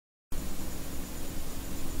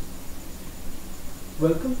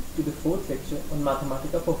Welcome to the fourth lecture on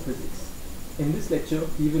Mathematica for Physics. In this lecture,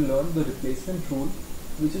 we will learn the replacement rule,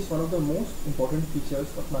 which is one of the most important features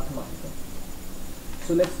of Mathematica.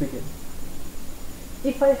 So let's begin.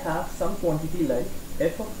 If I have some quantity like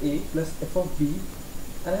f of a plus f of b,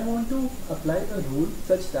 and I want to apply a rule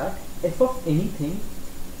such that f of anything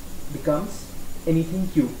becomes anything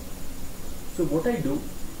q. So what I do,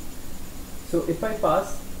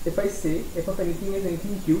 if I say f of anything is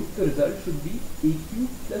anything q, the result should be aq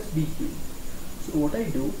plus bq. So what I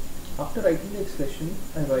do, after writing the expression,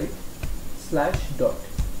 I write slash dot,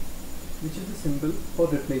 which is the symbol for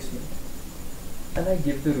replacement, and I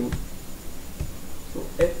give the rule. So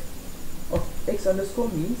f of x underscore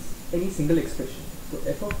means any single expression. So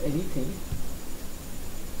f of anything,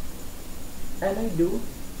 and I do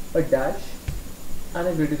a dash and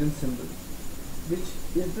a greater than symbol, which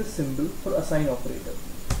is the symbol for assign operator.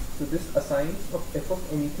 So this assigns of f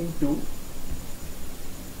of anything to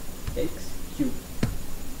x q.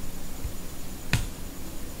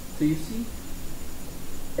 So you see,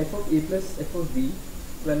 f of a plus f of b,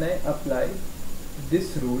 when I apply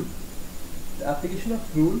this rule, the application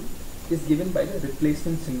of rule is given by the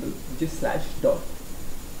replacement symbol, which is slash dot.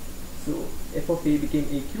 So f of a became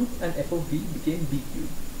a cube and f of b became b cube.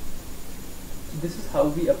 So this is how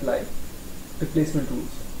we apply replacement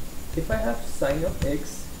rules. If I have sine of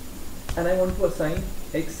x and I want to assign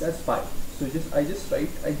x as pi, so I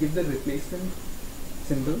give the replacement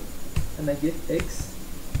symbol and I give x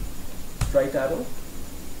right arrow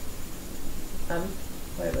and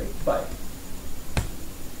I write pi.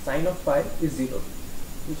 Sine of pi is 0,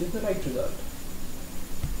 which is the right result.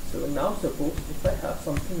 So now suppose if I have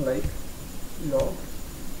something like log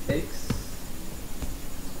x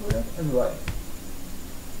square and y,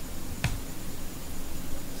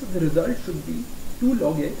 so the result should be 2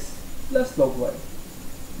 log x plus log y,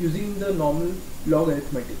 using the normal log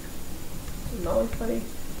arithmetic. So now if I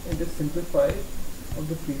just simplify of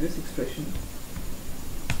the previous expression,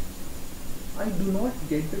 I do not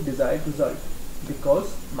get the desired result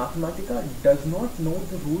because Mathematica does not know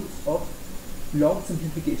the rules of log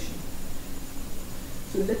simplification.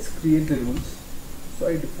 So let's create the rules. So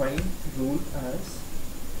I define rule as,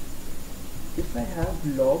 if I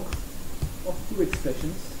have log of two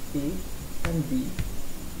expressions a and b,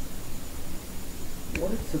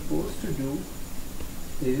 what it's supposed to do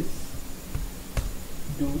is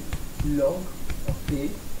do log of a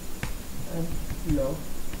and log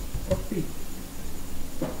of b.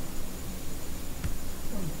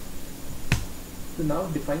 So now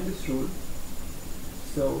define this rule.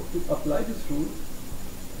 So to apply this rule,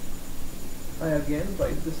 I again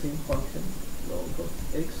write the same function, log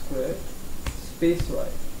of x squared space y,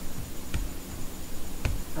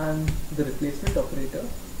 and the replacement operator,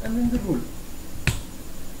 and then the rule.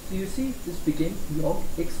 So you see, this became log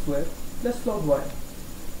x squared plus log y.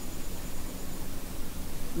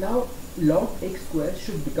 Now log x squared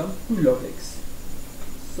should become 2 log x.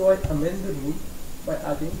 So I amend the rule by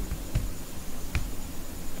adding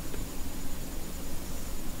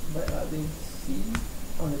c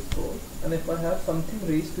underscore, and if I have something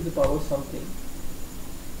raised to the power something,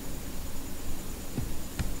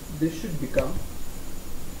 this should become,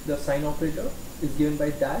 the sign operator is given by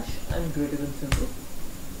dash and greater than symbol,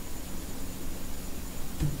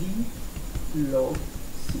 d log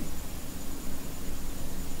c.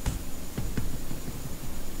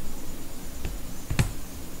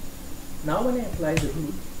 Now when I apply the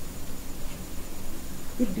rule,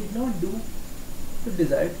 it did not do the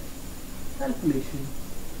desired calculation.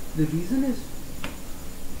 The reason is,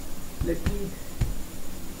 let me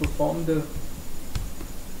perform the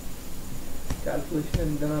calculation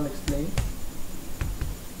and then I'll explain.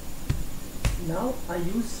 Now I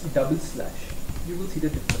use double slash. You will see the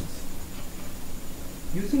difference.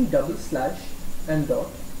 Using double slash and dot,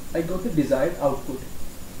 I got the desired output.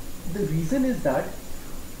 The reason is that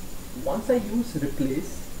once I use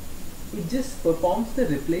replace, it just performs the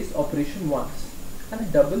replace operation once, and a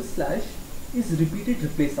double slash is repeated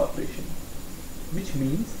replace operation, which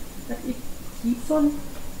means that it keeps on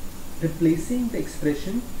replacing the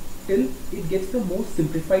expression till it gets the most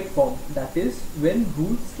simplified form, that is when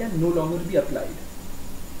rules can no longer be applied.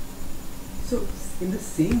 So in the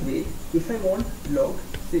same way, if I want log,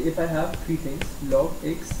 say if I have three things, log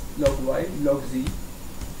x, log y, log z,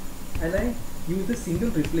 and I use a single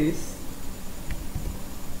replace,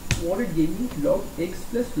 what it gave me, log x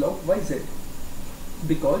plus log yz,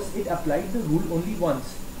 because it applied the rule only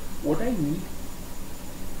once. What I need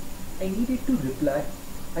it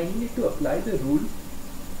to apply the rule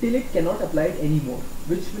till it cannot apply it anymore,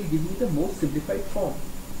 which will give me the most simplified form.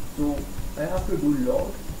 So I have to do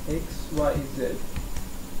log x, y, z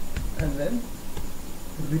and then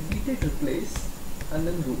repeated replace and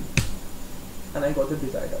then rule, and I got the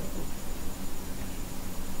desired output.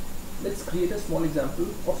 Let's create a small example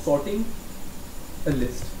of sorting a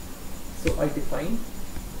list. So I define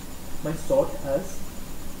my sort as,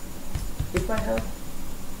 if I have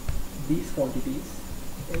these quantities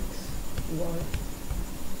x, y,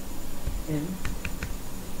 n.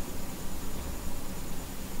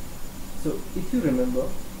 So if you remember,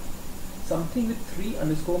 something with 3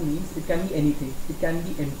 underscore means it can be anything. It can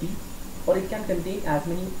be empty, or it can contain as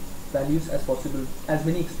many values as possible, as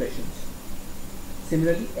many expressions.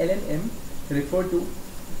 Similarly, L and M refer to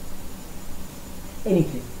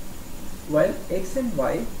anything, while X and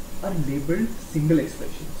Y are labeled single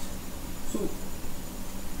expressions. So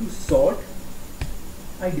to sort,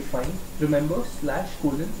 I define, remember slash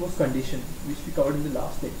colon was condition, which we covered in the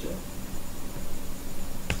last lecture.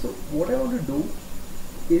 So what I want to do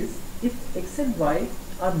is, if X and Y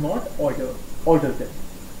are not ordered, order them.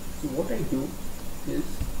 So what I do is,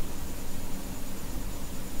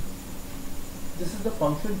 this is the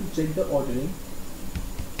function to check the ordering,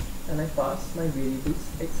 and I pass my variables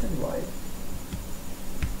X and Y.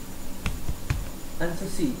 And so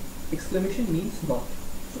see, exclamation means not.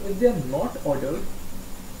 So if they are not ordered,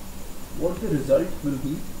 what the result will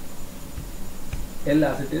be, L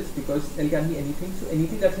as it is, because L can be anything, so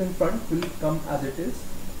anything that's in front will come as it is.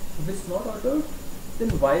 If it's not ordered,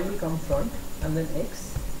 then Y will come front, and then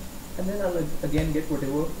X, and then I'll again get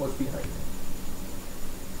whatever was behind.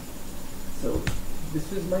 So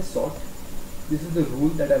this is my sort. This is the rule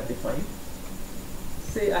that I've defined.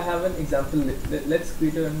 Say I have an example list. Let's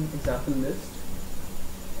create an example list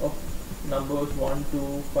of numbers 1,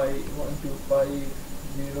 2, 5, 1, 2, 5,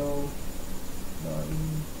 0,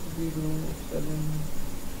 9, 0, 7,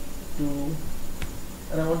 2,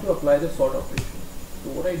 and I want to apply the sort operation. So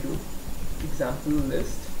what I do, example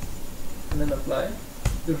list, and then apply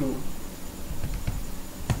the rule.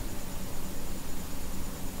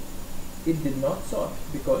 It did not sort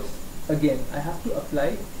because again I have to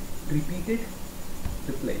apply repeated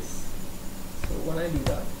replace. So when I do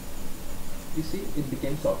that, you see it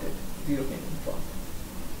became sorted, 0 came in front.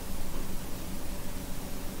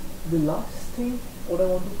 The last thing what I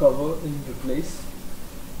want to cover in replace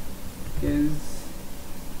is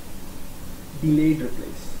delayed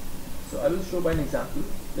replace. So I will show by an example.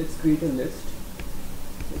 Let's create a list.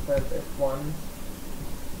 So if I have F1,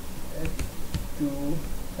 F2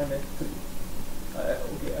 and F3.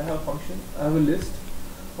 Okay, I have a function. I have a list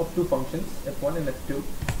of 2 functions, F1 and F2.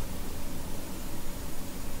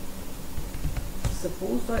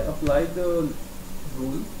 Suppose I apply the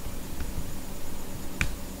rule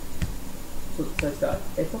so such that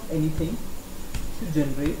f of anything should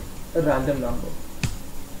generate a random number.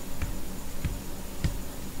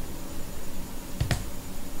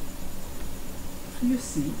 So you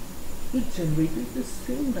see, it generated the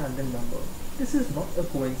same random number. This is not a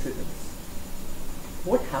coincidence.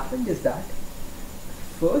 What happened is that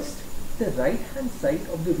first the right hand side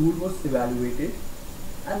of the rule was evaluated,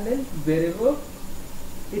 and then wherever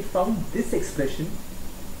it found this expression,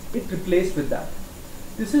 it replaced with that.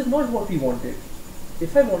 This is not what we wanted.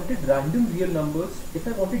 If I wanted random real numbers, if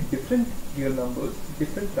I wanted different real numbers,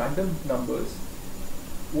 different random numbers,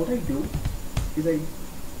 what I do is I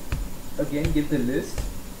again give the list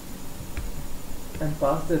and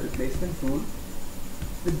pass the replacement rule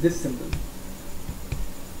with this symbol.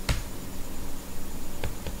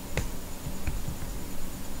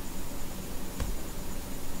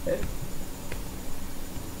 F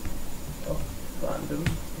of random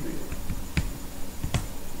real.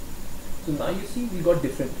 So now you see we got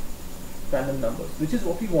different random numbers, which is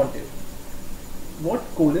what we wanted. What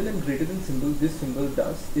colon and greater than symbol, this symbol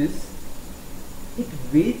does is it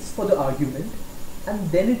waits for the argument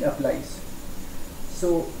and then it applies.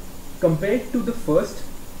 So compared to the first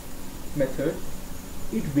method,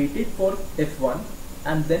 it waited for F1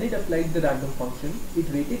 and then it applied the random function. It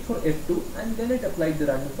waited for F2 and then it applied the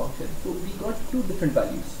random function. So we got 2 different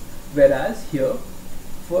values. Whereas here,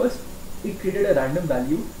 first it created a random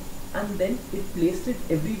value and then it placed it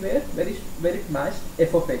everywhere where it matched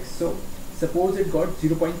f of x. So suppose it got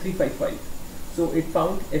 0.355. So it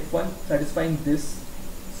found F1 satisfying this,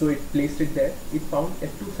 so it placed it there. It found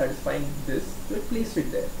F2 satisfying this, so it placed it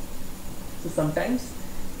there. So sometimes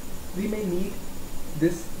we may need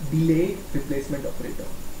this delayed replacement operator.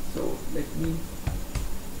 So let me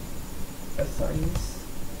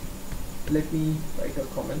write a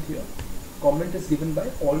comment here. Comment is given by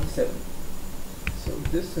Alt 7. So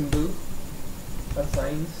this symbol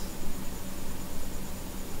assigns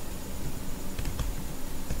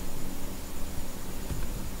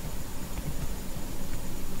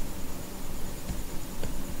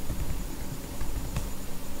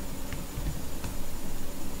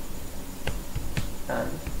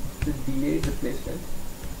replacement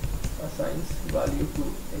assigns value to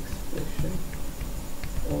expression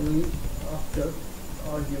only after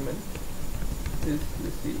argument is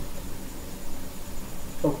received.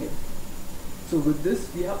 Okay, so with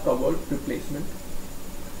this we have covered replacement.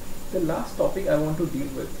 The last topic I want to deal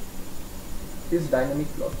with is dynamic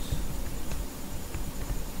plots.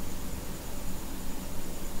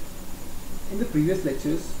 In the previous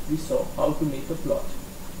lectures we saw how to make a plot,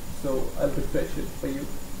 so I'll refresh it for you.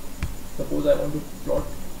 Suppose I want to plot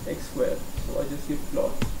x square, so I just give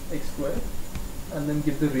plot x square and then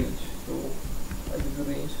give the range. So I give the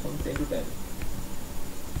range from 10 to 10,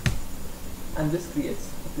 and this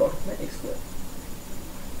creates a plot of my x square.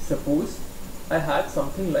 Suppose I had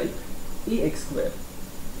something like ax square,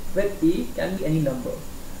 where a can be any number.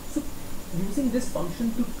 So using this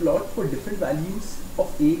function to plot for different values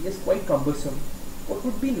of a is quite cumbersome. What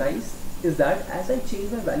would be nice is that as I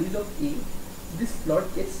change my values of a, this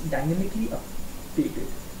plot gets dynamically updated.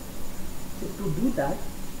 So to do that,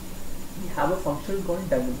 we have a function called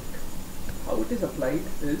dynamic. How it is applied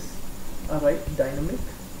is I write dynamic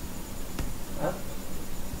app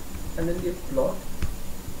and then give plot.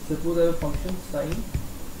 Suppose I have a function sin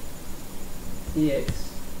ax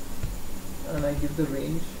and I give the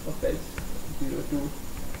range of x 0 to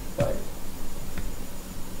 5,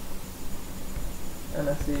 and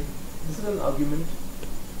I say this is an argument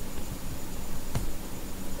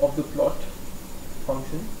of the plot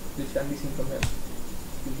function which can be seen from here,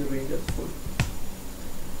 with the range as full.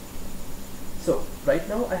 So right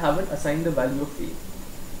now I haven't assigned the value of a.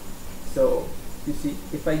 So you see,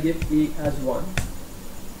 if I give a as 1,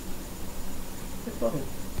 it's plotted.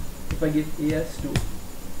 If I give a as 2,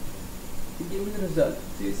 it gave me the result.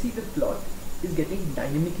 So you see the plot is getting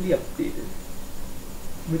dynamically updated,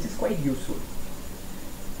 which is quite useful.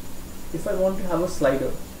 If I want to have a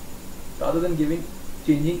slider, rather than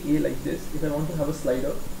changing a like this, if I want to have a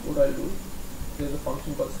slider, what I'll do, there's a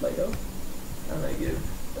function called slider and I give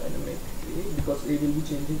dynamic a because a will be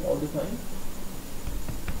changing all the time,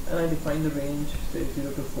 and I define the range, say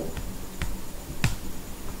 0 to 4.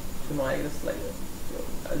 So now I get a slider.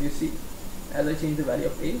 So as you see, as I change the value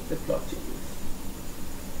of a, the plot changes.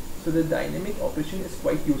 So the dynamic operation is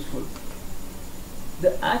quite useful.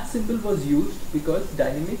 The @ symbol was used because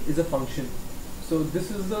dynamic is a function. So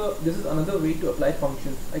this is another way to apply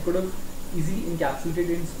functions. I could have easily encapsulated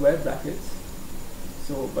in square brackets.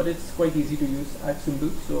 So but it's quite easy to use @ symbol,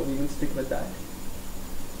 so we will stick with that.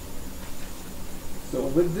 So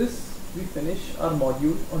with this we finish our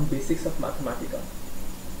module on basics of Mathematica.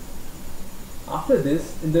 After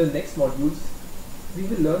this, in the next modules, we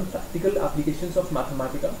will learn practical applications of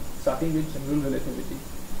Mathematica, starting with general relativity.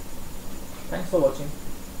 Thanks for watching.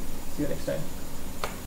 See you next time.